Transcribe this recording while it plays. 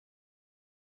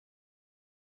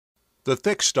The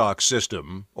thick stock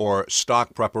system, or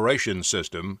stock preparation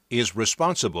system, is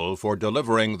responsible for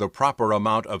delivering the proper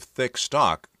amount of thick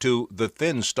stock to the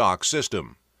thin stock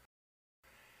system.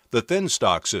 The thin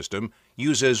stock system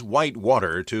uses white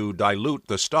water to dilute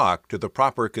the stock to the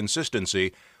proper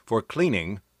consistency for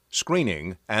cleaning,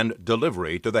 screening, and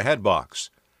delivery to the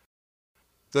headbox.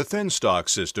 The thin stock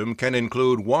system can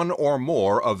include one or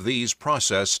more of these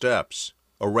process steps,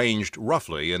 arranged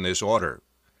roughly in this order.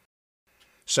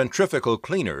 Centrifugal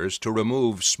cleaners to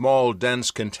remove small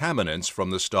dense contaminants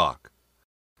from the stock.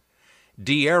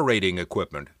 De-aerating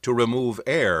equipment to remove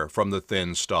air from the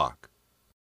thin stock.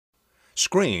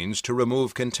 Screens to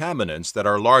remove contaminants that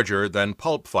are larger than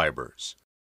pulp fibers.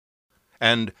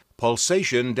 And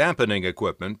pulsation dampening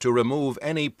equipment to remove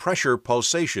any pressure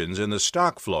pulsations in the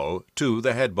stock flow to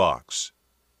the headbox.